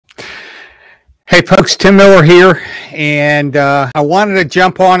Hey folks, Tim Miller here, and I wanted to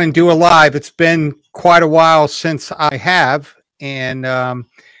jump on and do a live. It's been quite a while since I have, and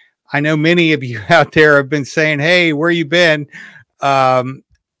I know many of you out there have been saying, hey, where you been?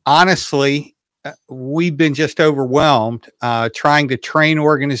 Honestly, we've been just overwhelmed trying to train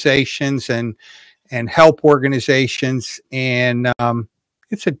organizations and help organizations, and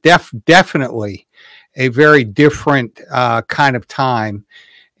it's a definitely a very different kind of time.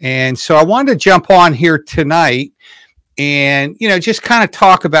 And so I wanted to jump on here tonight and, just kind of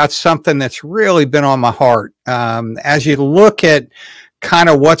talk about something that's really been on my heart. As you look at kind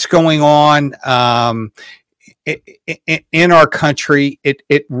of what's going on in our country,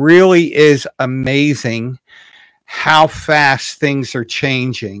 it really is amazing how fast things are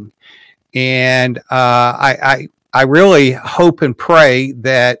changing. And I really hope and pray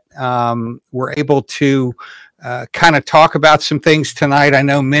that we're able to kind of talk about some things tonight. I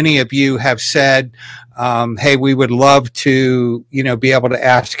know many of you have said, hey, we would love to, be able to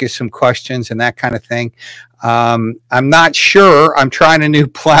ask you some questions and that kind of thing. I'm not sure. I'm trying a new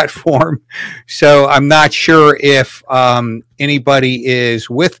platform, so I'm not sure if anybody is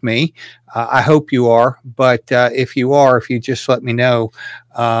with me. I hope you are, but if you are, if you just let me know,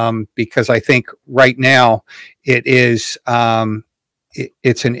 because I think right now it is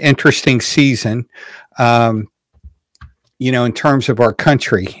it's an interesting season. In terms of our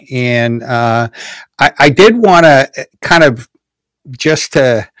country. And I did want to kind of just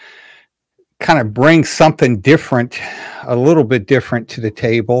to kind of bring something different, a little bit different to the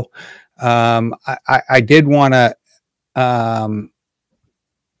table. I did want to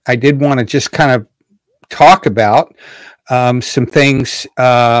just kind of talk about some things.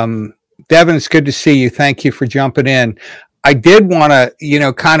 Devin, it's good to see you. Thank you for jumping in. I did want to,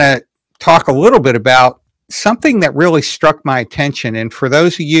 kind of talk a little bit about something that really struck my attention. And for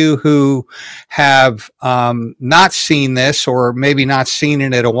those of you who have not seen this or maybe not seen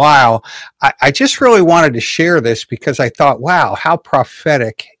it in a while, I just really wanted to share this because I thought, wow, how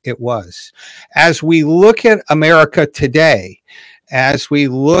prophetic it was. As we look at America today, as we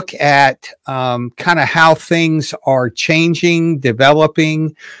look at kind of how things are changing,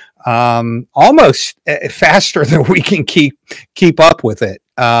 developing, almost faster than we can keep up with it.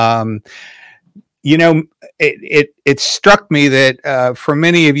 It struck me that for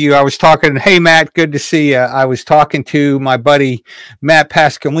many of you, I was talking, hey, Matt, good to see you. I was talking to my buddy, Matt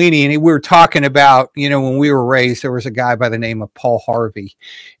Pasqualini, and we were talking about, when we were raised, there was a guy by the name of Paul Harvey.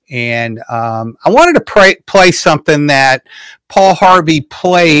 And I wanted to play something that Paul Harvey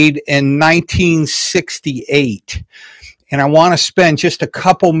played in 1968. And I want to spend just a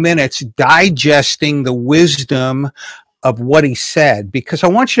couple minutes digesting the wisdom of what he said, because I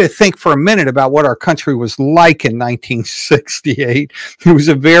want you to think for a minute about what our country was like in 1968. It was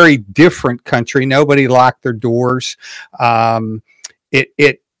a very different country. Nobody locked their doors.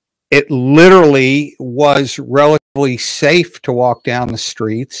 It literally was relatively safe to walk down the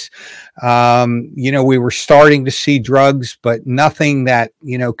streets. We were starting to see drugs, but nothing that,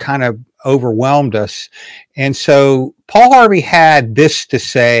 kind of overwhelmed us. And so Paul Harvey had this to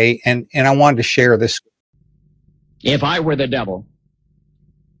say, and I wanted to share this. If I were the devil,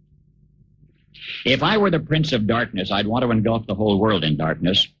 if I were the prince of darkness, I'd want to engulf the whole world in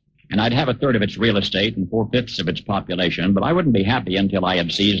darkness, and I'd have a third of its real estate and 4/5 of its population, but I wouldn't be happy until I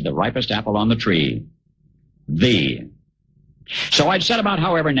had seized the ripest apple on the tree. So I'd set about,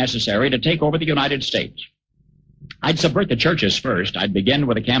 however necessary, to take over the United States. I'd subvert the churches first. I'd begin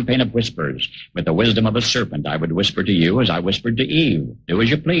with a campaign of whispers. With the wisdom of a serpent, I would whisper to you as I whispered to Eve, do as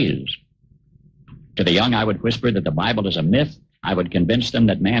you please. To the young, I would whisper that the Bible is a myth. I would convince them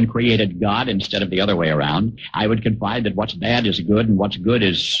that man created God instead of the other way around. I would confide that what's bad is good and what's good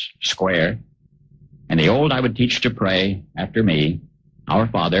is square. And the old I would teach to pray after me, Our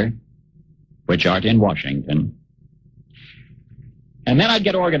Father, which art in Washington. And then I'd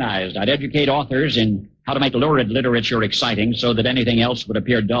get organized. I'd educate authors in how to make lurid literature exciting so that anything else would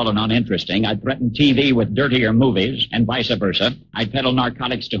appear dull and uninteresting. I'd threaten TV with dirtier movies and vice versa. I'd peddle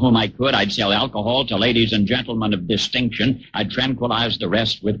narcotics to whom I could. I'd sell alcohol to ladies and gentlemen of distinction. I'd tranquilize the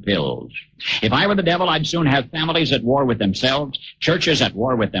rest with pills. If I were the devil, I'd soon have families at war with themselves, churches at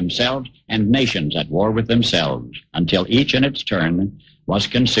war with themselves, and nations at war with themselves, until each in its turn was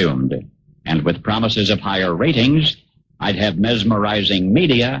consumed. And with promises of higher ratings, I'd have mesmerizing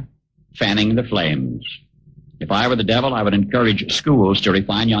media fanning the flames. If I were the devil, I would encourage schools to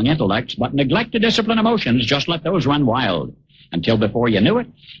refine young intellects, but neglect to discipline emotions. Just let those run wild. Until before you knew it,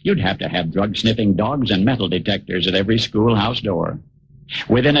 you'd have to have drug-sniffing dogs and metal detectors at every schoolhouse door.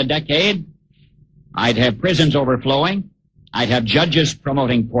 Within a decade, I'd have prisons overflowing. I'd have judges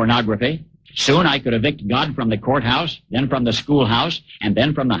promoting pornography. Soon I could evict God from the courthouse, then from the schoolhouse, and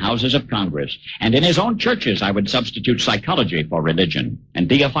then from the houses of Congress. And in his own churches, I would substitute psychology for religion and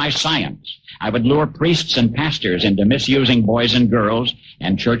deify science. I would lure priests and pastors into misusing boys and girls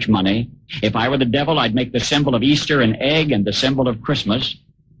and church money. If I were the devil, I'd make the symbol of Easter an egg and the symbol of Christmas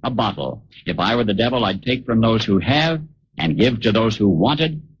a bottle. If I were the devil, I'd take from those who have and give to those who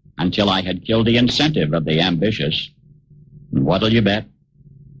wanted until I had killed the incentive of the ambitious. And what'll you bet?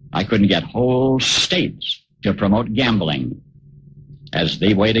 I couldn't get whole states to promote gambling as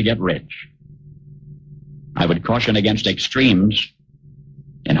the way to get rich. I would caution against extremes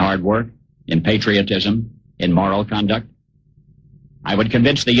in hard work, in patriotism, in moral conduct. I would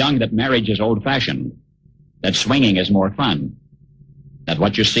convince the young that marriage is old-fashioned, that swinging is more fun, that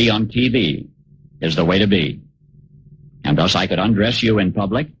what you see on TV is the way to be. And thus I could undress you in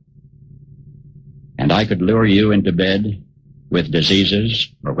public, and I could lure you into bed with diseases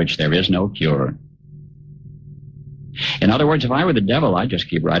for which there is no cure. In other words, if I were the devil, I'd just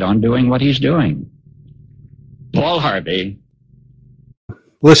keep right on doing what he's doing. Paul Harvey.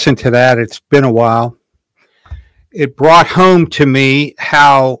 Listen to that. It's been a while. It brought home to me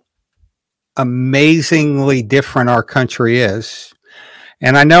how amazingly different our country is.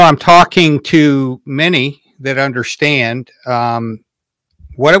 And I know I'm talking to many that understand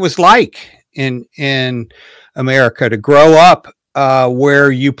what it was like in America to grow up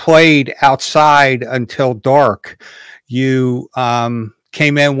where you played outside until dark. You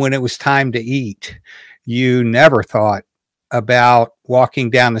came in when it was time to eat. You never thought about walking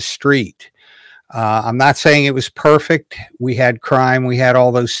down the street. I'm not saying it was perfect. We had crime, we had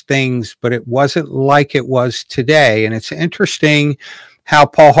all those things, but it wasn't like it was today. And it's interesting how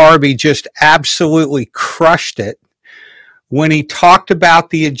Paul Harvey just absolutely crushed it when he talked about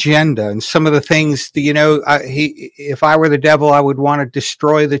the agenda and some of the things that, if I were the devil, I would want to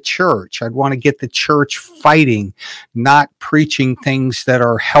destroy the church. I'd want to get the church fighting, not preaching things that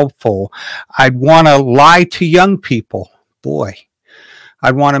are helpful. I'd want to lie to young people. Boy,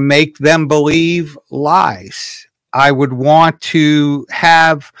 I'd want to make them believe lies. I would want to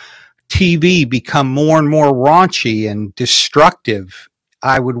have TV become more and more raunchy and destructive.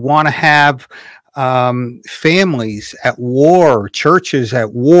 I would want to have families at war, churches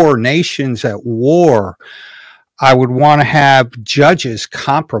at war, nations at war. I would want to have judges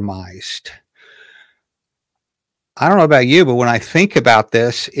compromised. I don't know about you, but when I think about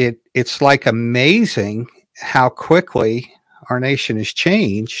this, it's like amazing how quickly our nation has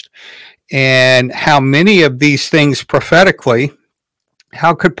changed and how many of these things prophetically.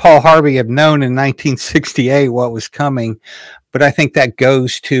 How could Paul Harvey have known in 1968 what was coming? But I think that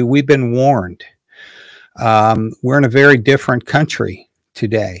goes to, we've been warned. We're in a very different country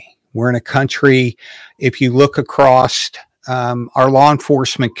today. We're in a country, if you look across our law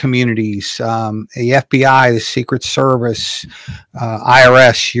enforcement communities, the FBI, the Secret Service,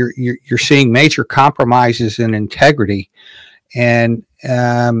 IRS, you're seeing major compromises in integrity. And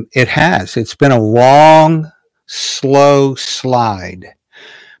it's been a long, slow slide.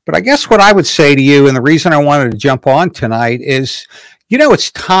 But I guess what I would say to you, and the reason I wanted to jump on tonight is,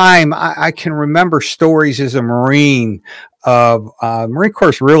 it's time. I can remember stories as a Marine of Marine Corps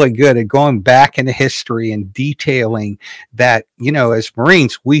is really good at going back into history and detailing that, as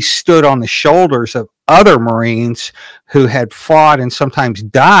Marines, we stood on the shoulders of other Marines who had fought and sometimes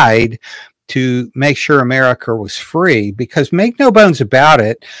died to make sure America was free. Because make no bones about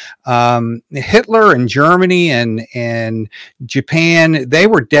it, Hitler and Germany and Japan, they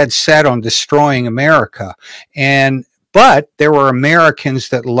were dead set on destroying America. But there were Americans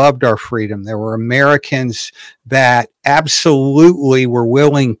that loved our freedom. There were Americans that absolutely were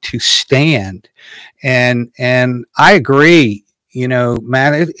willing to stand. And I agree,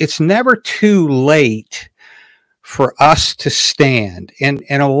 man, it's never too late for us to stand. And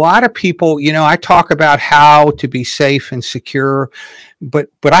a lot of people, I talk about how to be safe and secure, but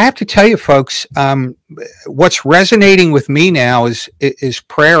I have to tell you folks, what's resonating with me now is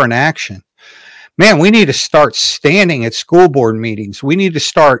prayer and action. Man, we need to start standing at school board meetings. We need to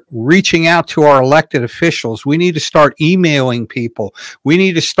start reaching out to our elected officials. We need to start emailing people. We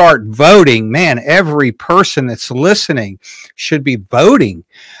need to start voting. Man, every person that's listening should be voting.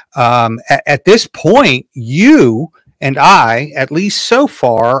 At this point, you and I, at least so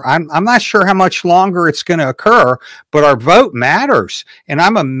far, I'm not sure how much longer it's going to occur, but our vote matters. And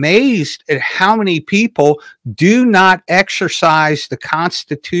I'm amazed at how many people do not exercise the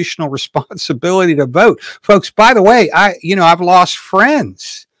constitutional responsibility to vote. Folks, by the way, I've lost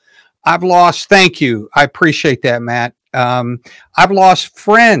friends. Thank you. I appreciate that, Matt. I've lost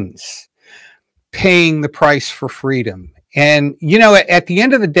friends paying the price for freedom. And, at the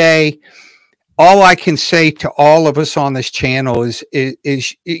end of the day, all I can say to all of us on this channel is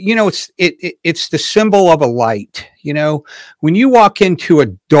you know, it's the symbol of a light. You know, when you walk into a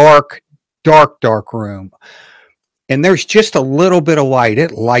dark room and there's just a little bit of light,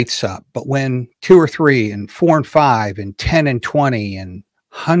 it lights up. But when 2 or 3 and 4 and 5 and 10 and 20 and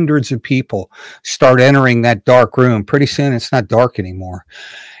hundreds of people start entering that dark room, pretty soon it's not dark anymore.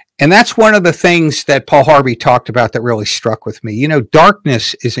 And that's one of the things that Paul Harvey talked about that really struck with me. You know,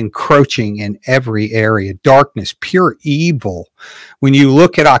 darkness is encroaching in every area. Darkness, pure evil. When you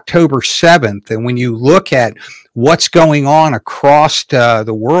look at October 7th and when you look at what's going on across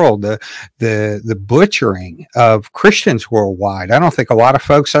the world, the butchering of Christians worldwide, I don't think a lot of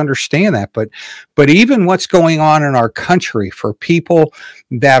folks understand that. But even what's going on in our country for people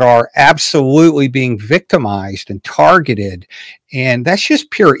that are absolutely being victimized and targeted. And that's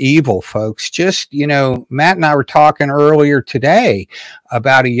just pure evil, folks. Just, you know, Matt and I were talking earlier today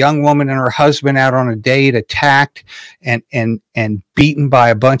about a young woman and her husband out on a date, attacked and beaten by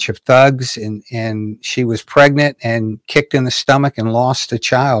a bunch of thugs. And she was pregnant and kicked in the stomach and lost a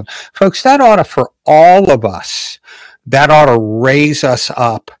child. Folks, that ought to, for all of us, that ought to raise us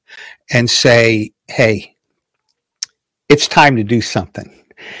up and say, hey, it's time to do something.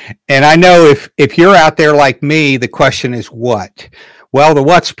 And I know if you're out there like me, the question is what? Well, the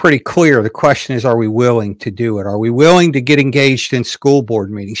what's pretty clear. The question is, are we willing to do it? Are we willing to get engaged in school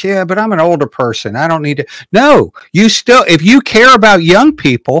board meetings? Yeah, but I'm an older person. I don't need to. No, you still, if you care about young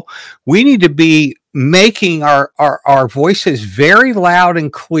people, we need to be making our voices very loud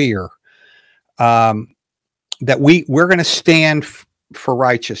and clear, that we're going to stand for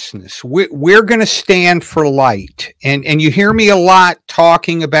righteousness. We're going to stand for light. And you hear me a lot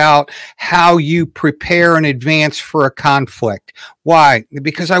talking about how you prepare in advance for a conflict. Why?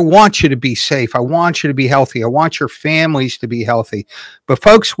 Because I want you to be safe. I want you to be healthy. I want your families to be healthy. But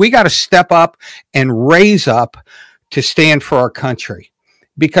folks, we got to step up and raise up to stand for our country,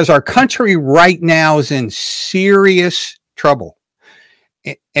 because our country right now is in serious trouble.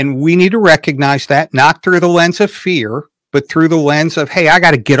 And we need to recognize that, not through the lens of fear, but through the lens of, hey, I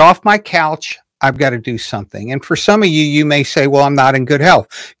got to get off my couch. I've got to do something. And for some of you, you may say, well, I'm not in good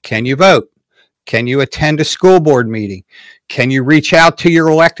health. Can you vote? Can you attend a school board meeting? Can you reach out to your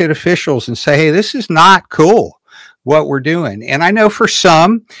elected officials and say, hey, this is not cool what we're doing? And I know for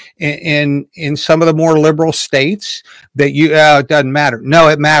some in some of the more liberal states that it doesn't matter. No,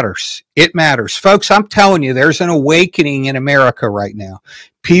 it matters. It matters. Folks, I'm telling you, there's an awakening in America right now.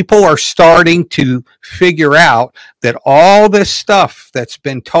 People are starting to figure out that all this stuff that's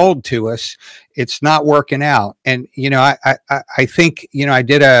been told to us, it's not working out. And, you know, I think, you know, I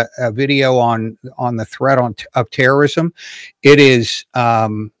did a video on the threat of terrorism. It is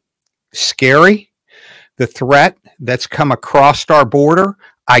scary, the threat that's come across our border.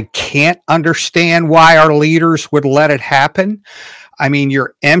 I can't understand why our leaders would let it happen. I mean,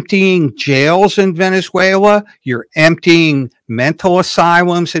 you're emptying jails in Venezuela. You're emptying mental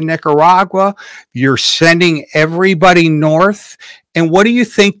asylums in Nicaragua. You're sending everybody north. And what do you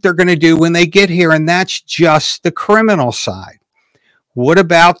think they're going to do when they get here? And that's just the criminal side. What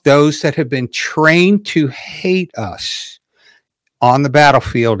about those that have been trained to hate us on the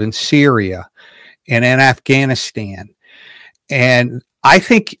battlefield in Syria and in Afghanistan? And I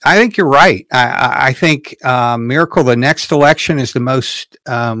think you're right. I think, Miracle, the next election is the most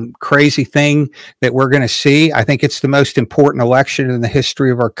crazy thing that we're going to see. I think it's the most important election in the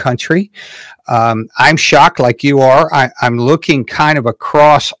history of our country. I'm shocked like you are. I'm looking kind of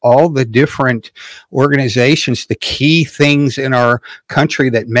across all the different organizations, the key things in our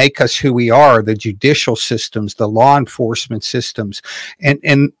country that make us who we are, the judicial systems, the law enforcement systems.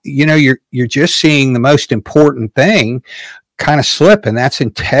 And you know, you're just seeing the most important thing kind of slip, and that's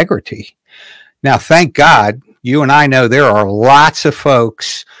integrity. Now, thank God, you and I know there are lots of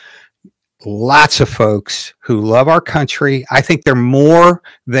folks who love our country. I think they're more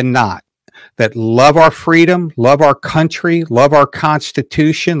than not, that love our freedom, love our country, love our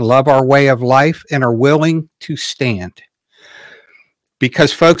Constitution, love our way of life, and are willing to stand.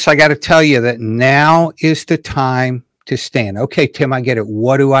 Because, folks, I got to tell you that now is the time to stand. Okay, Tim, I get it.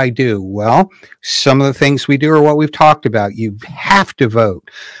 What do I do? Well, some of the things we do are what we've talked about. You have to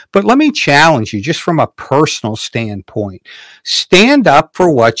vote. But let me challenge you just from a personal standpoint. Stand up for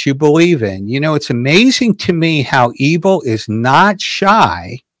what you believe in. You know, it's amazing to me how evil is not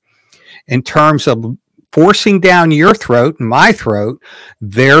shy in terms of forcing down your throat and my throat,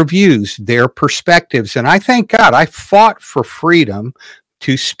 their views, their perspectives. And I thank God I fought for freedom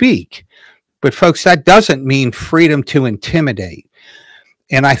to speak. But folks, that doesn't mean freedom to intimidate.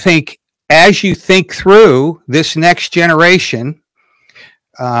 And I think as you think through this next generation,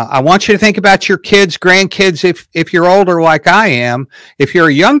 I want you to think about your kids, grandkids, if you're older like I am. If you're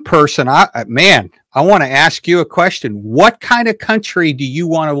a young person, I want to ask you a question. What kind of country do you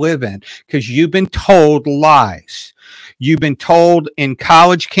want to live in? Because you've been told lies. You've been told in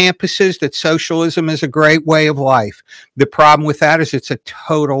college campuses that socialism is a great way of life. The problem with that is it's a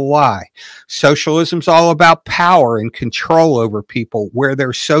total lie. Socialism's all about power and control over people. Where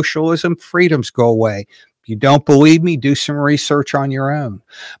there's socialism, freedoms go away. If you don't believe me, do some research on your own.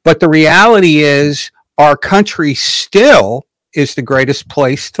 But the reality is our country still is the greatest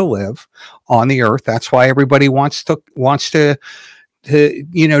place to live on the earth. That's why everybody wants to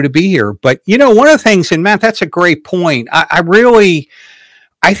be here. But, one of the things, and Matt, that's a great point.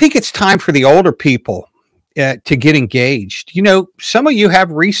 I think it's time for the older people to get engaged. Some of you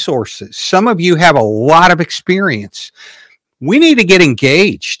have resources. Some of you have a lot of experience. We need to get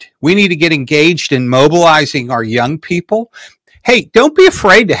engaged. We need to get engaged in mobilizing our young people. Hey, don't be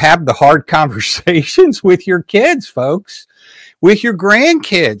afraid to have the hard conversations with your kids, folks, with your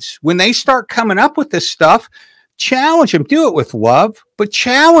grandkids. When they start coming up with this stuff, challenge them. Do it with love, but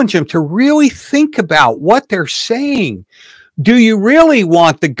challenge them to really think about what they're saying. Do you really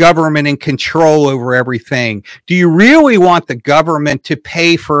want the government in control over everything? Do you really want the government to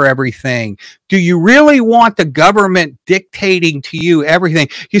pay for everything? Do you really want the government dictating to you everything?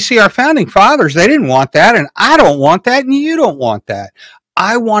 You see, our founding fathers, they didn't want that, and I don't want that, and you don't want that.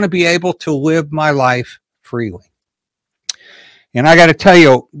 I want to be able to live my life freely. And I got to tell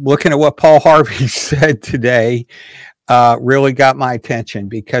you, looking at what Paul Harvey said today, really got my attention,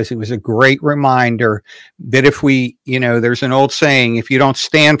 because it was a great reminder that if we, there's an old saying, if you don't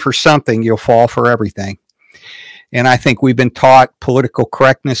stand for something, you'll fall for everything. And I think we've been taught political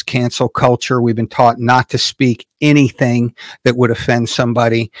correctness, cancel culture. We've been taught not to speak anything that would offend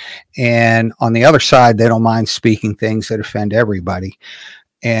somebody. And on the other side, they don't mind speaking things that offend everybody.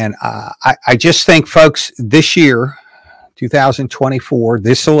 And I just think, folks, this year, 2024,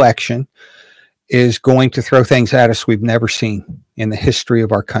 this election is going to throw things at us we've never seen in the history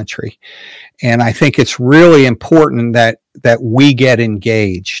of our country. And I think it's really important that we get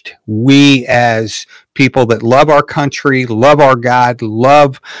engaged. We, as people that love our country, love our God,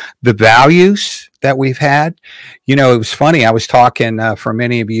 love the values that we've had. It was funny. I was talking, for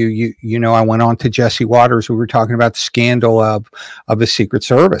many of you, I went on to Jesse Waters. We were talking about the scandal of the Secret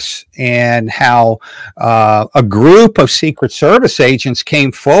Service, and how a group of Secret Service agents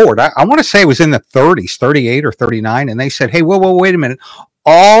came forward. I want to say it was in the 30s, 38 or 39. And they said, hey, whoa, wait a minute.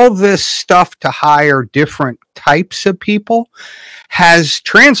 All this stuff to hire different types of people has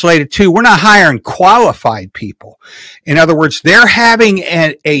translated to, we're not hiring qualified people. In other words, they're having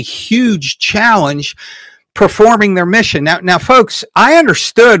a huge challenge performing their mission. Now, folks, I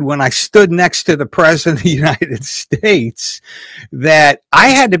understood when I stood next to the President of the United States that I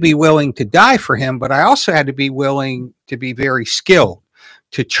had to be willing to die for him, but I also had to be willing to be very skilled,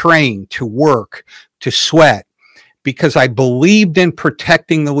 to train, to work, to sweat, because I believed in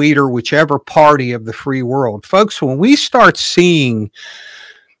protecting the leader, whichever party of the free world. Folks, when we start seeing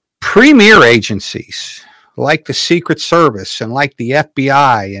premier agencies like the Secret Service and like the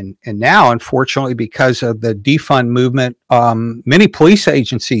FBI, and now, unfortunately, because of the defund movement, many police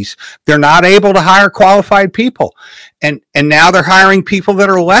agencies, they're not able to hire qualified people. And now they're hiring people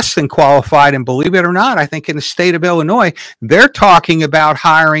that are less than qualified. And believe it or not, I think in the state of Illinois, they're talking about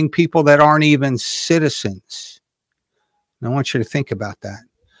hiring people that aren't even citizens. I want you to think about that.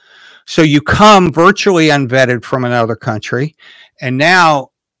 So you come virtually unvetted from another country, and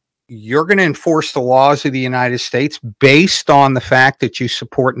now you're going to enforce the laws of the United States based on the fact that you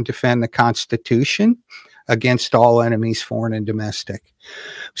support and defend the Constitution against all enemies, foreign and domestic.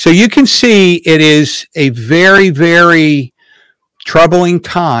 So you can see it is a very, very troubling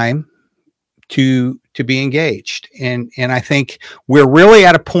time to be engaged. And I think we're really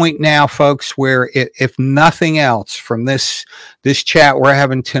at a point now, folks, where if nothing else from this chat we're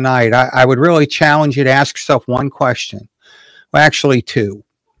having tonight, I would really challenge you to ask yourself one question. Well, actually two.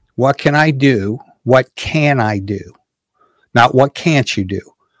 What can I do? What can I do? Not what can't you do?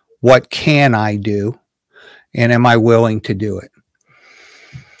 What can I do? And am I willing to do it?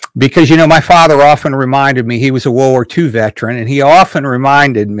 Because, my father often reminded me, he was a World War II veteran, and he often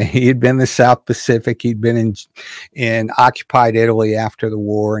reminded me, he'd been in the South Pacific, he'd been in occupied Italy after the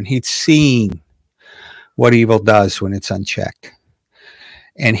war, and he'd seen what evil does when it's unchecked.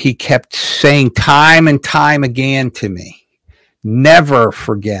 And he kept saying time and time again to me, never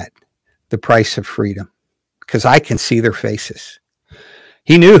forget the price of freedom, because I can see their faces.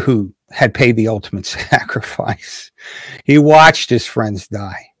 He knew who had paid the ultimate sacrifice. He watched his friends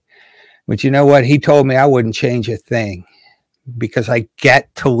die. But you know what? He told me I wouldn't change a thing, because I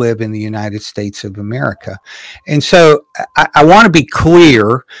get to live in the United States of America. And so I want to be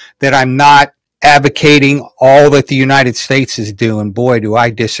clear that I'm not advocating all that the United States is doing. Boy, do I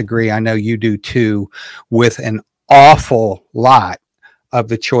disagree. I know you do too, with an awful lot of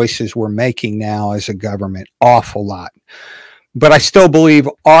the choices we're making now as a government. Awful lot. But I still believe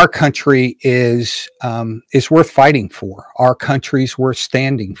our country is worth fighting for. Our country's worth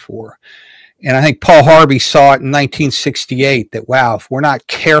standing for. And I think Paul Harvey saw it in 1968 that, wow, if we're not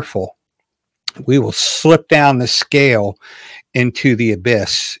careful, we will slip down the scale into the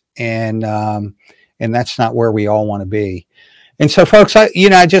abyss. And that's not where we all want to be. And so, folks, I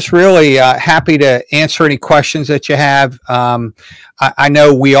just really happy to answer any questions that you have. I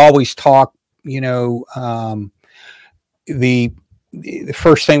know we always talk, the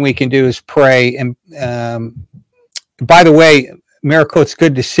first thing we can do is pray. And by the way, Miracle, it's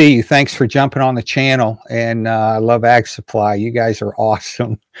good to see you. Thanks for jumping on the channel. And I love Ag Supply. You guys are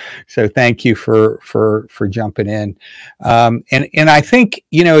awesome. So thank you for jumping in. And I think,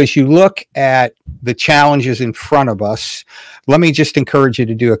 as you look at the challenges in front of us, let me just encourage you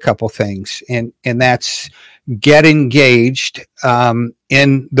to do a couple things. And that's get engaged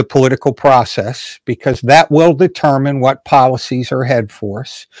in the political process, because that will determine what policies are ahead for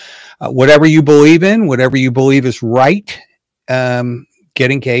us. Whatever you believe in, whatever you believe is right,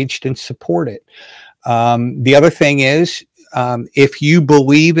 get engaged and support it. The other thing is, if you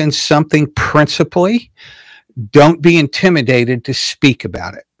believe in something principally, don't be intimidated to speak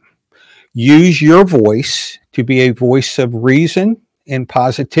about it. Use your voice to be a voice of reason and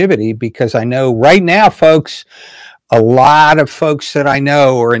positivity, because I know right now, folks, a lot of folks that I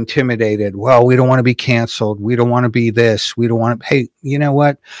know are intimidated. Well, we don't want to be canceled. We don't want to be this. We don't want to. Hey, you know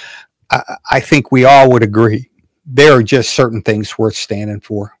what? I think we all would agree. There are just certain things worth standing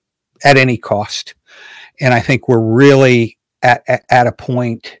for at any cost. And I think we're really at a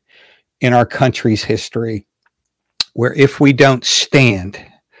point in our country's history where if we don't stand,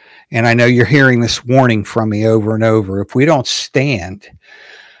 and I know you're hearing this warning from me over and over, if we don't stand,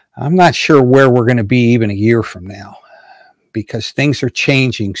 I'm not sure where we're going to be even a year from now, because things are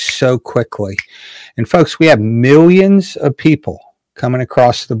changing so quickly. And folks, we have millions of people coming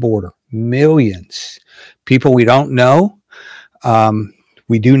across the border, millions. People we don't know.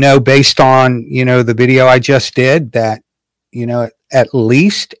 We do know, based on, the video I just did, that, at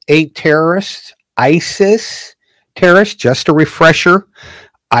least 8 terrorists, ISIS terrorists, just a refresher,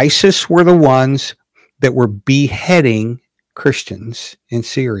 ISIS were the ones that were beheading Christians in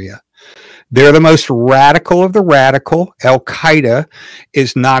Syria. They're the most radical of the radical. Al-Qaeda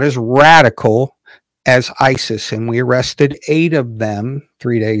is not as radical as ISIS, and we arrested 8 of them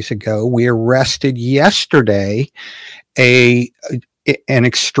 3 days ago. We arrested yesterday an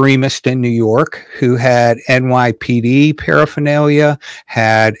extremist in New York who had NYPD paraphernalia,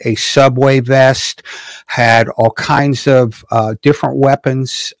 had a subway vest, had all kinds of different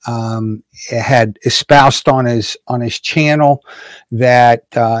weapons, had espoused on his channel that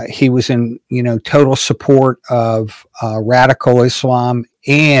he was in total support of radical Islam,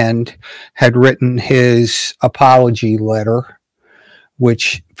 and had written his apology letter,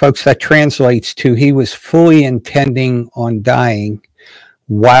 which, folks, that translates to he was fully intending on dying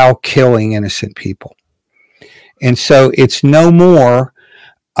while killing innocent people. And so it's no more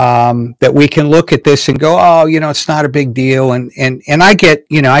that we can look at this and go, oh, it's not a big deal. And I get,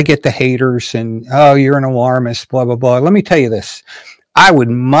 I get the haters and, oh, you're an alarmist, blah, blah, blah. Let me tell you this. I would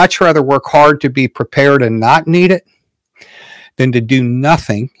much rather work hard to be prepared and not need it than to do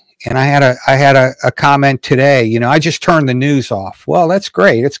nothing. And I had a comment today, I just turned the news off. Well, that's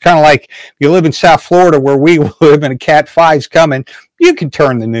great. It's kind of like if you live in South Florida where we live and a Cat 5's coming, you can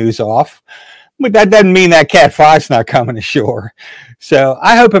turn the news off. But that doesn't mean that Cat 5's not coming ashore. So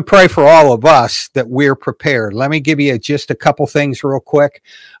I hope and pray for all of us that we're prepared. Let me give you just a couple things real quick.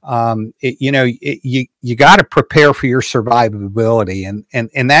 You got to prepare for your survivability.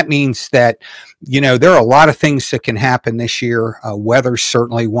 And that means that, there are a lot of things that can happen this year. Weather's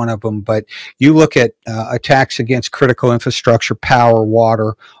certainly one of them. But you look at attacks against critical infrastructure, power,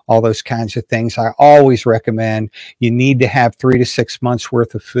 water, all those kinds of things. I always recommend you need to have 3 to 6 months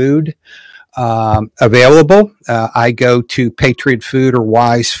worth of food available. I go to Patriot Food or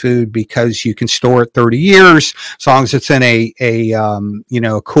Wise Food because you can store it 30 years as long as it's in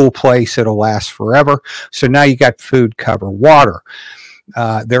a cool place. It'll last forever. So now you got food cover. Water.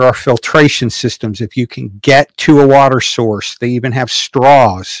 There are filtration systems. If you can get to a water source, they even have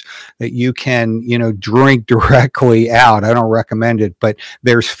straws that you can, drink directly out. I don't recommend it, but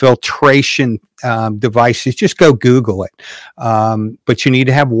there's filtration devices. Just go Google it. But you need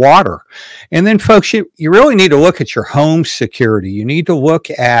to have water. And then, folks, you really need to look at your home security. You need to look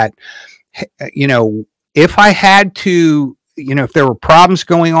at, if I had to, if there were problems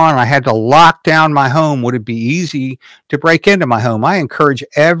going on and I had to lock down my home, would it be easy to break into my home? I encourage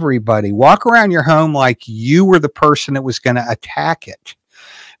everybody, walk around your home like you were the person that was going to attack it,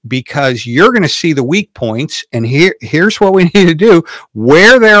 because you're going to see the weak points. And here's what we need to do.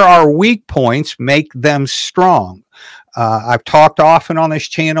 Where there are weak points, make them strong. I've talked often on this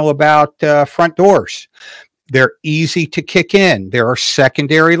channel about front doors. They're easy to kick in. There are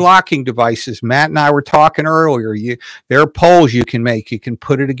secondary locking devices. Matt and I were talking earlier. There are poles you can make. You can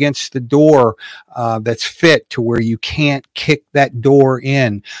put it against the door that's fit to where you can't kick that door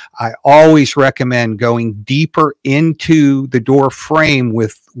in. I always recommend going deeper into the door frame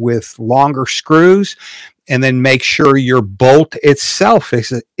with longer screws, and then make sure your bolt itself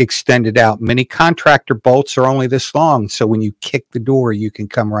is extended out. Many contractor bolts are only this long, so when you kick the door, you can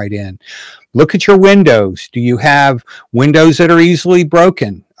come right in. Look at your windows. Do you have windows that are easily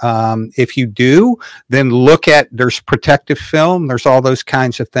broken? If you do, then look at, there's protective film, there's all those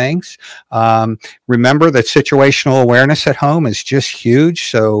kinds of things. Remember that situational awareness at home is just huge.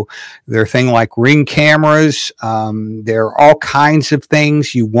 So there are things like Ring cameras. There are all kinds of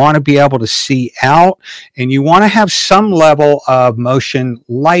things. You want to be able to see out, and you want to have some level of motion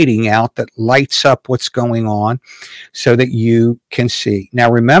lighting out that lights up what's going on so that you can see.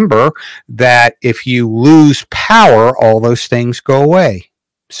 Now remember that if you lose power, all those things go away.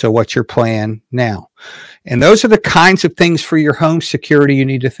 So what's your plan now? And those are the kinds of things for your home security you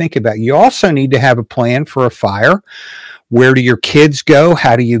need to think about. You also need to have a plan for a fire. Where do your kids go?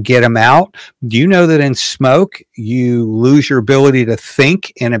 How do you get them out? Do you know that in smoke, you lose your ability to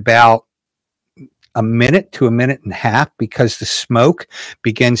think in about a minute to a minute and a half, because the smoke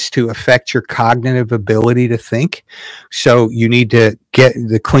begins to affect your cognitive ability to think. So you need to get,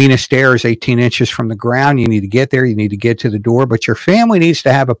 the cleanest air is 18 inches from the ground. You need to get there. You need to get to the door, but your family needs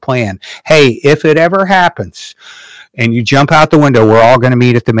to have a plan. Hey, if it ever happens and you jump out the window, we're all going to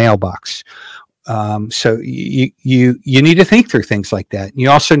meet at the mailbox. So you need to think through things like that. You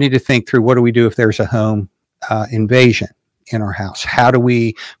also need to think through, what do we do if there's a home invasion in our house? How do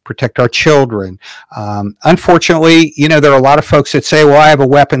we protect our children? Unfortunately, there are a lot of folks that say, well, I have a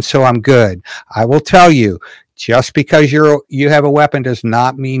weapon, so I'm good. I will tell you, just because you have a weapon does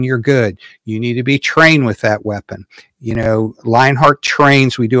not mean you're good. You need to be trained with that weapon. Lionheart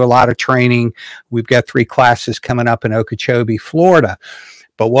trains. We do a lot of training. We've got 3 classes coming up in Okeechobee, Florida.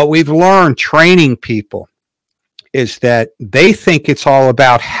 But what we've learned training people is that they think it's all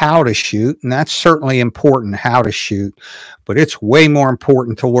about how to shoot, and that's certainly important, how to shoot, but it's way more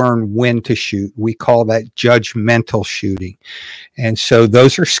important to learn when to shoot. We call that judgmental shooting. And so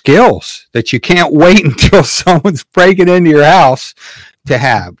those are skills that you can't wait until someone's breaking into your house to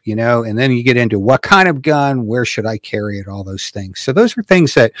have, and then you get into what kind of gun, where should I carry it, all those things. So those are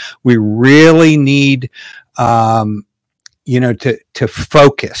things that we really need, to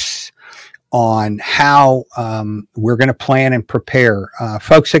focus on how we're going to plan and prepare.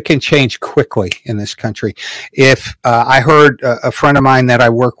 Folks, it can change quickly in this country. If I heard a friend of mine that I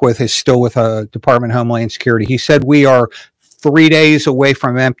work with is still with a Department of Homeland Security. He said we are 3 days away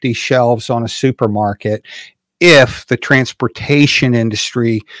from empty shelves on a supermarket if the transportation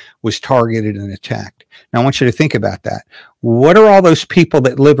industry was targeted and attacked. Now, I want you to think about that. What are all those people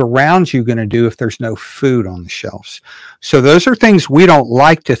that live around you going to do if there's no food on the shelves? So those are things we don't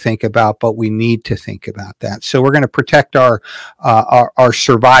like to think about, but we need to think about that. So we're going to protect our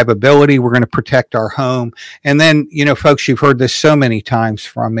survivability. We're going to protect our home. And then, folks, you've heard this so many times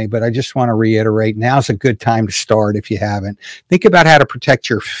from me, but I just want to reiterate, now's a good time to start if you haven't. Think about how to protect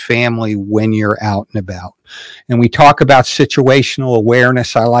your family when you're out and about. And we talk about situational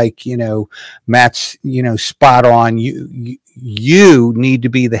awareness. I like, Matt's, spot on. You need to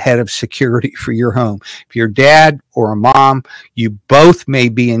be the head of security for your home. If you're a dad or a mom, you both may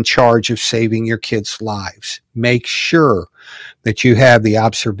be in charge of saving your kids' lives. Make sure that you have the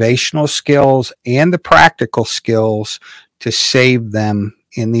observational skills and the practical skills to save them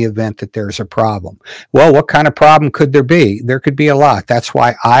in the event that there's a problem. Well, what kind of problem could there be? There could be a lot. That's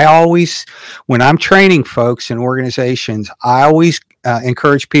why I always, when I'm training folks in organizations, I always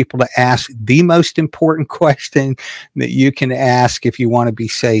encourage people to ask the most important question that you can ask if you want to be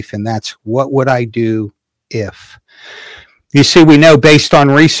safe, and that's, what would I do if? You see, we know based on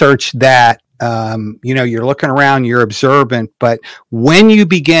research that You're looking around, you're observant, but when you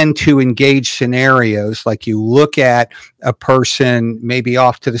begin to engage scenarios, like you look at a person maybe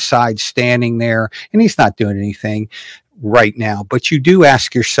off to the side standing there and he's not doing anything right now, but you do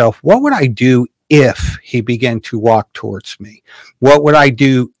ask yourself, what would I do if he began to walk towards me? What would I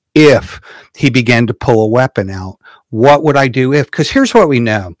do if he began to pull a weapon out? What would I do if? Because here's what we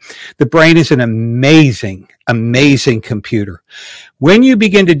know. The brain is an amazing, amazing computer. When you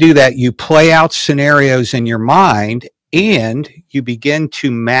begin to do that, you play out scenarios in your mind and you begin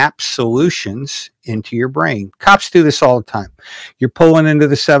to map solutions into your brain. Cops do this all the time. You're pulling into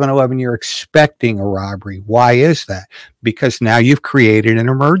the 7-Eleven, you're expecting a robbery. Why is that? Because now you've created an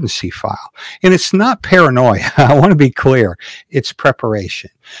emergency file. And it's not paranoia. I want to be clear. It's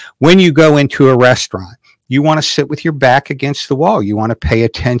preparation. When you go into a restaurant, you want to sit with your back against the wall. You want to pay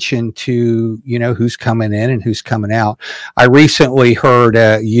attention to, who's coming in and who's coming out. I recently heard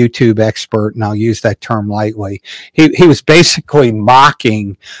a YouTube expert, and I'll use that term lightly. He was basically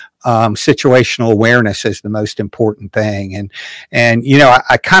mocking situational awareness as the most important thing. And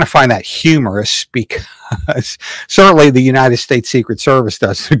I kind of find that humorous because certainly the United States Secret Service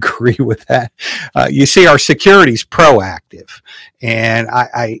doesn't agree with that. You see, our security is proactive. And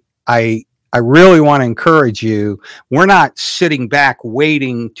I really want to encourage you. We're not sitting back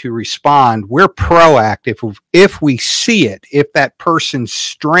waiting to respond. We're proactive. If we see it, if that person's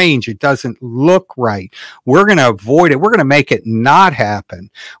strange, it doesn't look right, we're going to avoid it. We're going to make it not happen.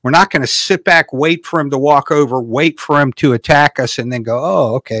 We're not going to sit back, wait for him to walk over, wait for him to attack us, and then go,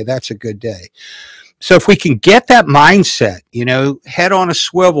 oh, okay, that's a good day. So if we can get that mindset, head on a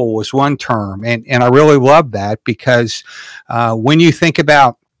swivel was one term. And I really love that because when you think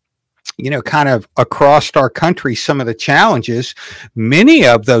about kind of across our country, some of the challenges, many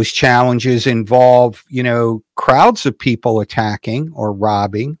of those challenges involve, crowds of people attacking or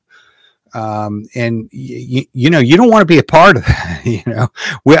robbing. And you don't want to be a part of that.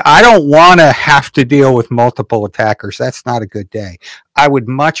 I don't want to have to deal with multiple attackers. That's not a good day. I would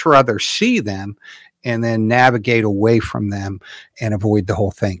much rather see them and then navigate away from them and avoid the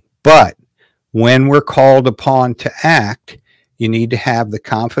whole thing. But when we're called upon to act, you need to have the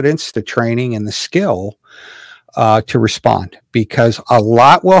confidence, the training, and the skill to respond, because a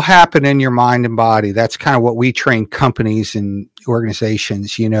lot will happen in your mind and body. That's kind of what we train companies and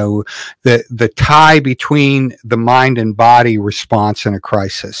organizations, the tie between the mind and body response in a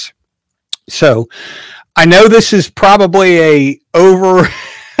crisis. So I know this is probably a over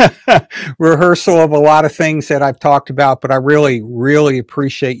rehearsal of a lot of things that I've talked about, but I really, really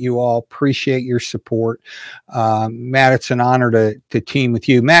appreciate you all, appreciate your support. Matt, it's an honor to team with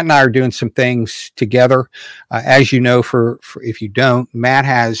you. Matt and I are doing some things together. As you know, for if you don't, Matt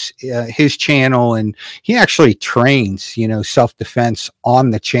has his channel, and he actually trains, self-defense on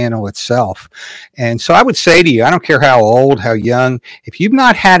the channel itself. And so I would say to you, I don't care how old, how young, if you've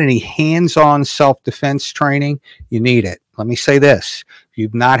not had any hands-on self-defense training, you need it. Let me say this.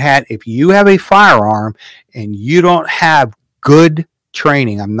 If you have a firearm and you don't have good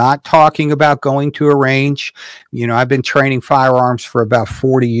training, I'm not talking about going to a range. I've been training firearms for about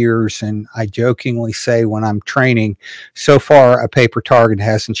 40 years, and I jokingly say when I'm training, so far a paper target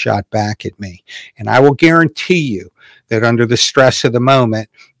hasn't shot back at me. And I will guarantee you that under the stress of the moment,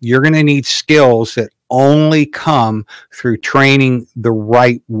 you're going to need skills that only come through training the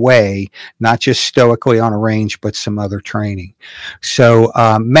right way, not just stoically on a range, but some other training. So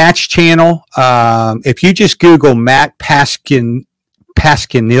Matt's channel, if you just Google Matt Pasquinilli,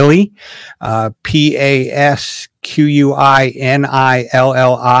 Pasquinilli,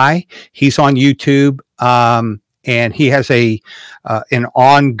 he's on YouTube, and he has an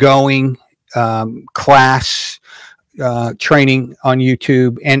ongoing class training on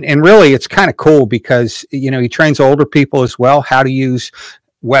YouTube, and really it's kind of cool because he trains older people as well how to use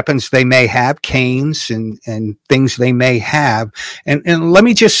weapons they may have, canes and things they may have. And let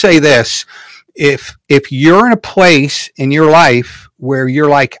me just say this, if you're in a place in your life where you're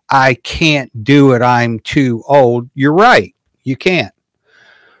like, I can't do it, I'm too old, you're right, you can't.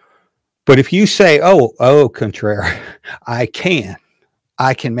 But if you say, oh contraire, I can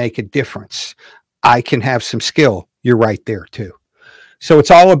make a difference, I can have some skill, you're right there too. So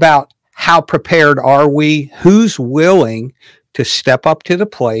it's all about how prepared are we? Who's willing to step up to the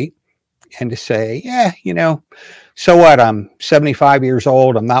plate and to say, yeah, so what? I'm 75 years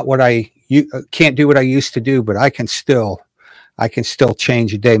old. I'm not can't do what I used to do, but I can still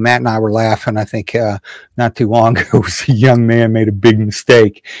change a day. Matt and I were laughing. I think not too long ago, was a young man made a big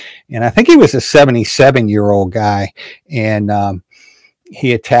mistake, and I think he was a 77-year-old guy, and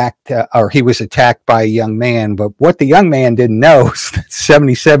he attacked, or he was attacked by a young man. But what the young man didn't know is that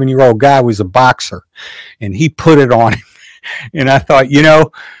 77-year-old guy was a boxer, and he put it on him. And I thought,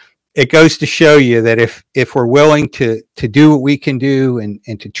 it goes to show you that if we're willing to do what we can do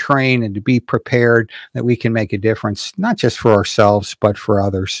and to train and to be prepared, that we can make a difference, not just for ourselves, but for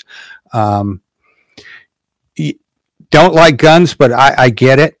others. Don't like guns, but I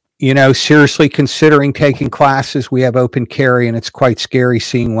get it. Seriously considering taking classes. We have open carry, and it's quite scary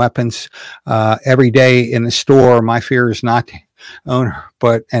seeing weapons every day in the store. My fear is not owner,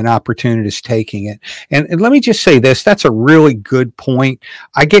 but an opportunist taking it. And let me just say this, that's a really good point.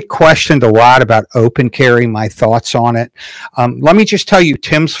 I get questioned a lot about open carry, my thoughts on it. Let me just tell you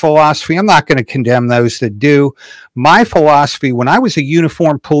Tim's philosophy. I'm not going to condemn those that do. My philosophy, when I was a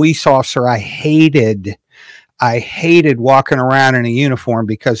uniformed police officer, I hated walking around in a uniform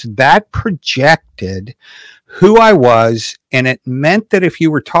because that projected who I was, and it meant that if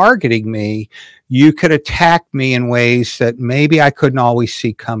you were targeting me, you could attack me in ways that maybe I couldn't always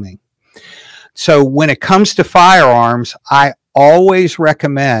see coming. So when it comes to firearms, I always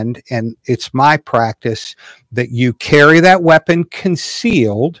recommend, and it's my practice, that you carry that weapon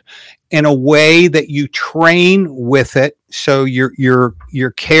concealed in a way that you train with it. So you're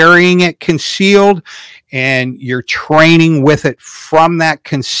carrying it concealed, and you're training with it from that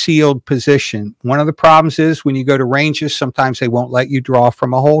concealed position. One of the problems is when you go to ranges, sometimes they won't let you draw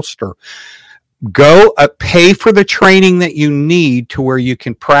from a holster. Go pay for the training that you need to where you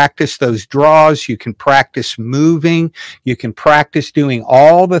can practice those draws, you can practice moving, you can practice doing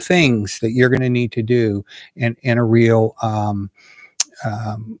all the things that you're going to need to do in a real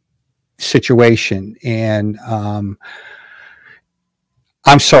situation. And I'm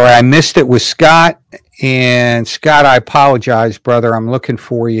sorry, I missed it with Scott. And Scott, I apologize, brother. I'm looking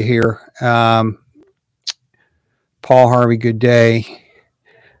for you here. Paul Harvey, good day.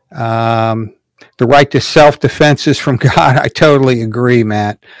 The right to self-defense is from God. I totally agree,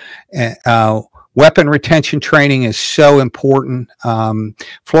 Matt. Weapon retention training is so important.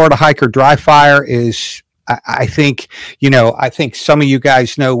 Florida Hiker Dry Fire is, I think some of you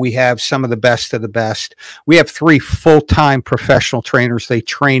guys know we have some of the best of the best. We have 3 full-time professional trainers. They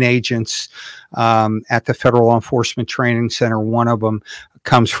train agents at the Federal Law Enforcement Training Center. One of them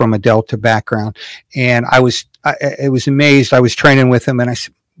comes from a Delta background. And I was amazed. I was training with him, and I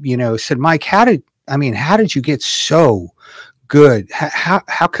said, Mike, how did you get so good?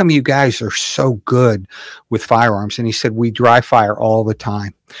 How come you guys are so good with firearms? And he said, we dry fire all the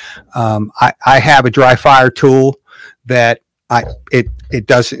time. I have a dry fire tool that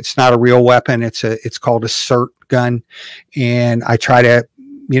it's not a real weapon. It's called a CERT gun. And I try to,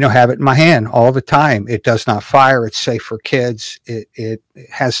 have it in my hand all the time. It does not fire. It's safe for kids. It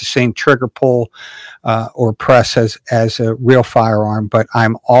has the same trigger pull or press as a real firearm. But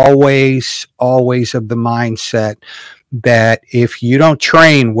I'm always of the mindset that if you don't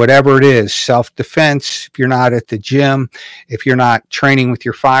train whatever it is, self-defense, if you're not at the gym, if you're not training with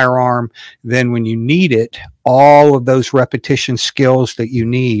your firearm, then when you need it, all of those repetition skills that you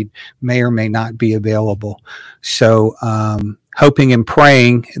need may or may not be available. So hoping and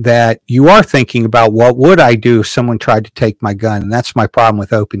praying that you are thinking about what would I do if someone tried to take my gun. And that's my problem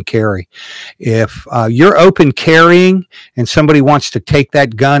with open carry. If you're open carrying and somebody wants to take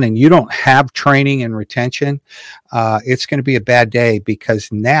that gun and you don't have training and retention, it's going to be a bad day,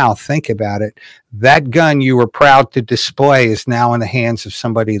 because now think about it. That gun you were proud to display is now in the hands of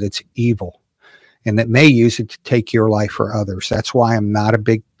somebody that's evil and that may use it to take your life or others. That's why I'm not a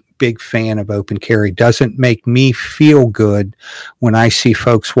big fan of open carry. Doesn't make me feel good when I see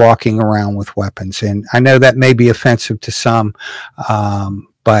folks walking around with weapons. And I know that may be offensive to some,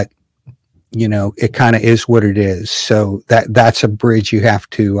 but it kind of is what it is. So that's a bridge you have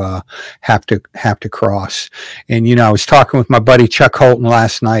to cross. And, I was talking with my buddy Chuck Holton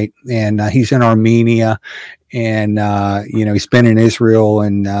last night, and he's in Armenia, and, he's been in Israel,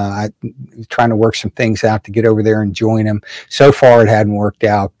 and I'm trying to work some things out to get over there and join him. So far, it hadn't worked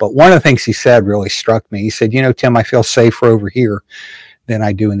out. But one of the things he said really struck me. He said, Tim, I feel safer over here than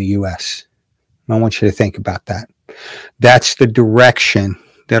I do in the U.S. I want you to think about that. That's the direction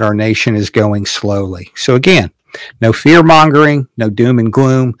that our nation is going slowly. So again, no fear mongering, no doom and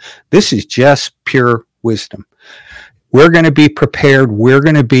gloom. This is just pure wisdom. We're going to be prepared. We're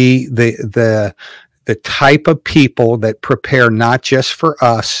going to be the the type of people that prepare not just for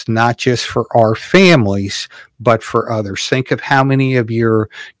us, not just for our families, but for others. Think of how many of your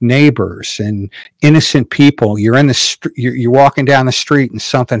neighbors and innocent people, you're in the you're walking down the street and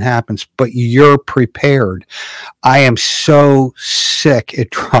something happens, but you're prepared. I am so sick. It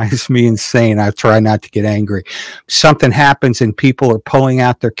drives me insane. I try not to get angry. Something happens and people are pulling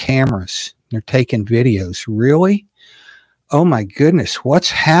out their cameras. They're taking videos. Really? Oh my goodness,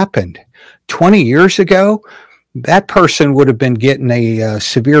 what's happened? 20 years ago, that person would have been getting a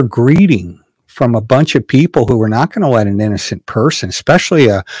severe greeting from a bunch of people who were not going to let an innocent person, especially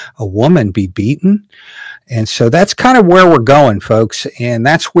a woman, be beaten. And so that's kind of where we're going, folks. And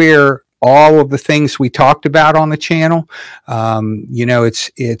that's where all of the things we talked about on the channel, you know,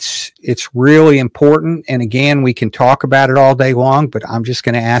 it's really important. And again, we can talk about it all day long, but I'm just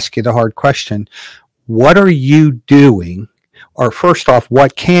going to ask you the hard question. What are you doing? Or first off,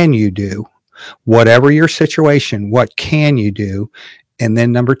 what can you do? Whatever your situation, what can you do? And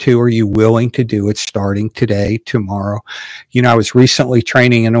then number two, are you willing to do it starting today, tomorrow? You know, I was recently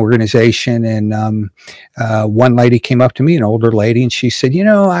training an organization, and one lady came up to me, an older lady, and she said, you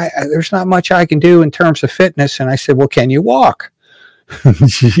know, there's not much I can do in terms of fitness. And I said, well, can you walk?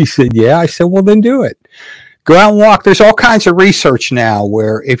 She said, yeah. I said, well, then do it. Go out and walk. There's all kinds of research now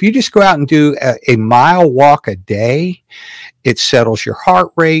where if you just go out and do a mile walk a day, it settles your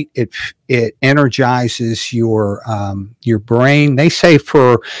heart rate. It energizes your brain. They say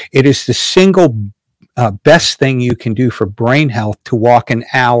it is the single best thing you can do for brain health to walk an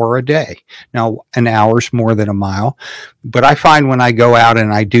hour a day. Now, an hour's more than a mile, but I find when I go out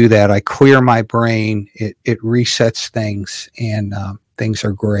and I do that, I clear my brain. It resets things, and things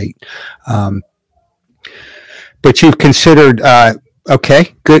are great. But you've considered,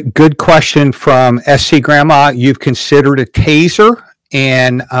 okay, good question from SC Grandma. You've considered a taser,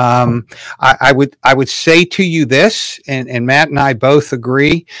 and I would say to you this, and Matt and I both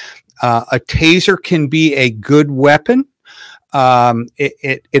agree, a taser can be a good weapon.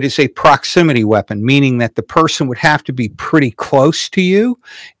 It is a proximity weapon, meaning that the person would have to be pretty close to you,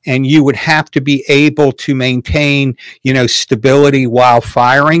 and you would have to be able to maintain, you know, stability while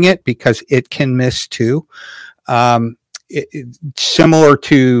firing it, because it can miss too. Similar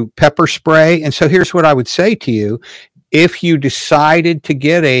to pepper spray. And so here's what I would say to you. If you decided to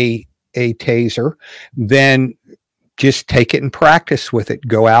get a taser, then just take it and practice with it.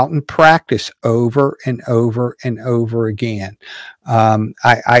 Go out and practice over and over and over again.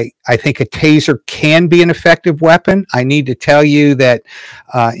 I think a taser can be an effective weapon. I need to tell you that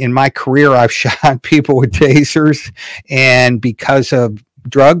in my career, I've shot people with tasers, and because of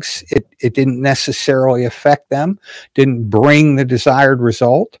drugs, it didn't necessarily affect them, didn't bring the desired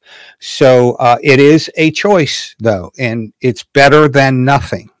result. So it is a choice, though, and it's better than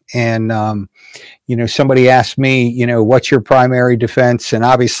nothing. And you know, somebody asked me, you know, what's your primary defense? And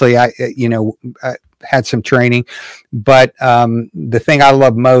obviously I had some training, but the thing I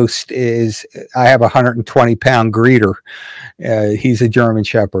love most is I have a 120-pound greeter. He's a German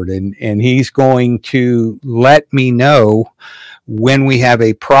Shepherd, and he's going to let me know when we have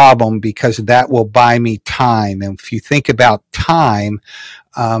a problem, because that will buy me time. And if you think about time,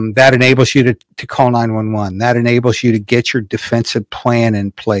 that enables you to call 911. That enables you to get your defensive plan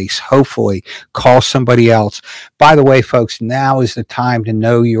in place. Hopefully, call somebody else. By the way, folks, now is the time to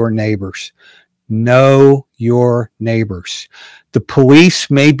know your neighbors. Know your neighbors. The police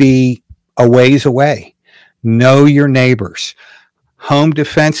may be a ways away. Know your neighbors. Home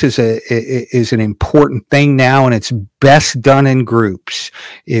defense is an important thing now, and it's best done in groups.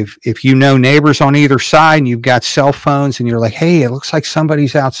 If you know neighbors on either side and you've got cell phones and you're like, hey, it looks like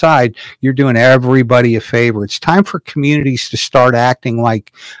somebody's outside, you're doing everybody a favor. It's time for communities to start acting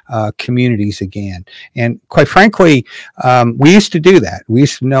like communities again. And quite frankly, we used to do that. We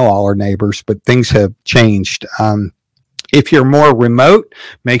used to know all our neighbors, but things have changed. If you're more remote,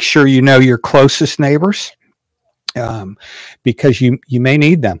 make sure you know your closest neighbors. Because you may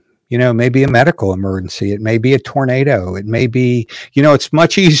need them. You know, it may be a medical emergency. It may be a tornado. It may be, you know, it's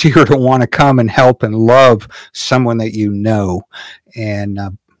much easier to want to come and help and love someone that you know. And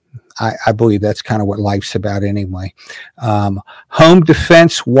I believe that's kind of what life's about anyway. Home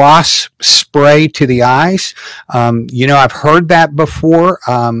defense wasp spray to the eyes. You know, I've heard that before.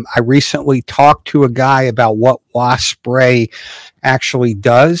 I recently talked to a guy about what wasp spray actually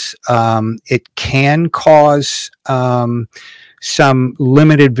does. It can cause some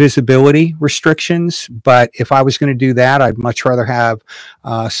limited visibility restrictions, but if I was going to do that, I'd much rather have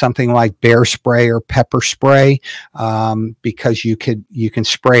something like bear spray or pepper spray, because you can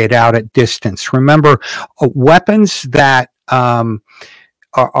spray it out at distance. Remember, weapons that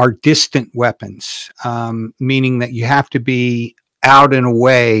are distant weapons, meaning that you have to be out and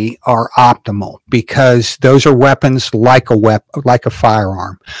away, are optimal, because those are weapons like like a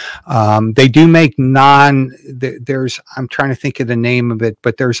firearm. They do make I'm trying to think of the name of it,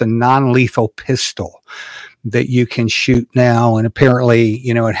 but there's a non-lethal pistol that you can shoot now, and apparently,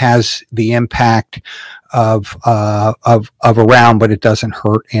 it has the impact of a round, but it doesn't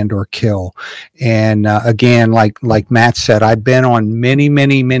hurt and or kill. And again, like Matt said, I've been on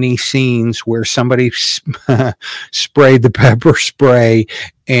many scenes where somebody sprayed the pepper spray,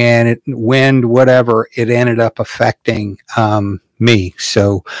 and wind, whatever, it ended up affecting me.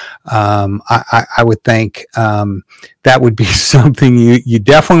 So I would think that would be something you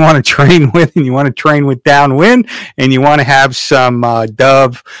definitely want to train with, and you want to train with downwind, and you want to have some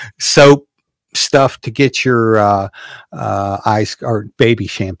Dove soap stuff to get your eyes, or baby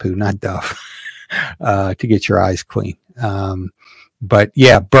shampoo, not Dove, to get your eyes clean. But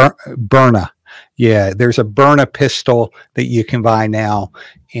yeah, Byrna. Yeah, there's a Byrna pistol that you can buy now,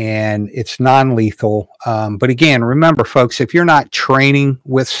 and it's non-lethal. But again, remember, folks, if you're not training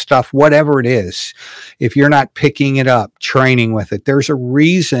with stuff, whatever it is, if you're not picking it up, training with it, there's a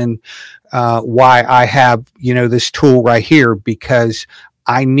reason why I have, this tool right here, because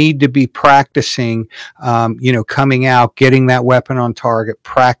I need to be practicing, coming out, getting that weapon on target,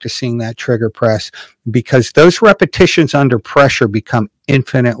 practicing that trigger press, because those repetitions under pressure become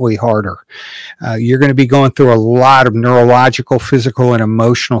infinitely harder. You're going to be going through a lot of neurological, physical, and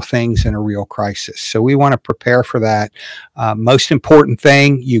emotional things in a real crisis. So we want to prepare for that. Most important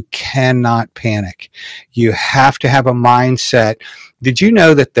thing, you cannot panic. You have to have a mindset. Did you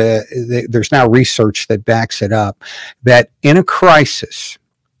know that there's now research that backs it up, that in a crisis,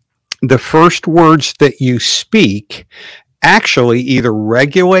 the first words that you speak actually either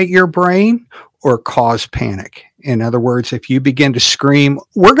regulate your brain or cause panic? In other words, if you begin to scream,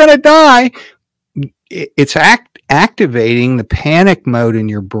 "We're going to die," it's activating the panic mode in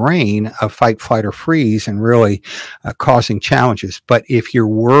your brain of fight, flight, or freeze, and really causing challenges. But if your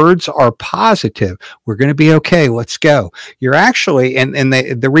words are positive, "We're going to be okay, let's go," you're actually, and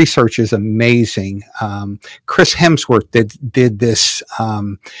the research is amazing. Chris Hemsworth did this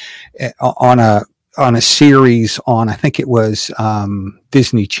on a series on, I think it was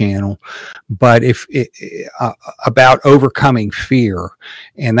Disney Channel, but about overcoming fear,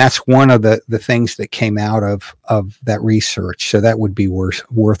 and that's one of the things that came out of that research. So that would be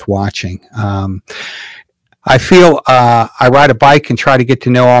worth watching. I feel I ride a bike and try to get to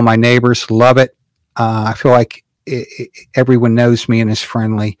know all my neighbors. Love it. I feel like everyone knows me and is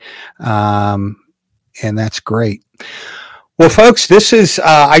friendly, and that's great. Well, folks, this is,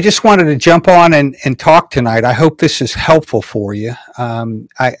 I just wanted to jump on and talk tonight. I hope this is helpful for you.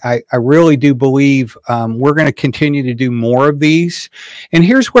 I really do believe we're going to continue to do more of these. And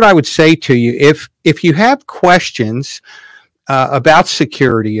here's what I would say to you. If you have questions about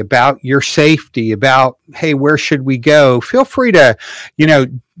security, about your safety, about, hey, where should we go, feel free to,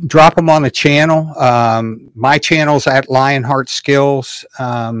 drop them on the channel. My channel's at Lionheart Skills.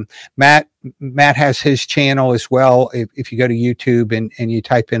 Matt has his channel as well. If you go to YouTube and you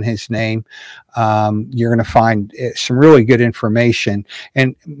type in his name, you're going to find some really good information.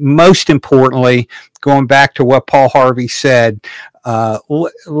 And most importantly, going back to what Paul Harvey said,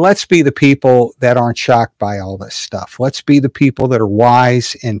 let's be the people that aren't shocked by all this stuff. Let's be the people that are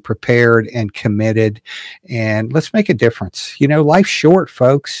wise and prepared and committed, and let's make a difference. Life's short,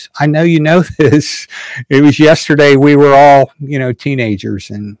 folks. I know you know this. It was yesterday we were all, teenagers,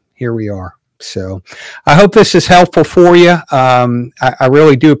 and here we are. So I hope this is helpful for you. I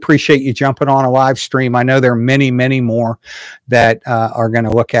really do appreciate you jumping on a live stream. I know there are many more that are going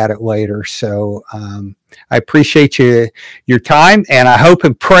to look at it later. So I appreciate your time, and I hope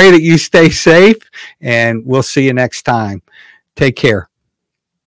and pray that you stay safe, and we'll see you next time. Take care.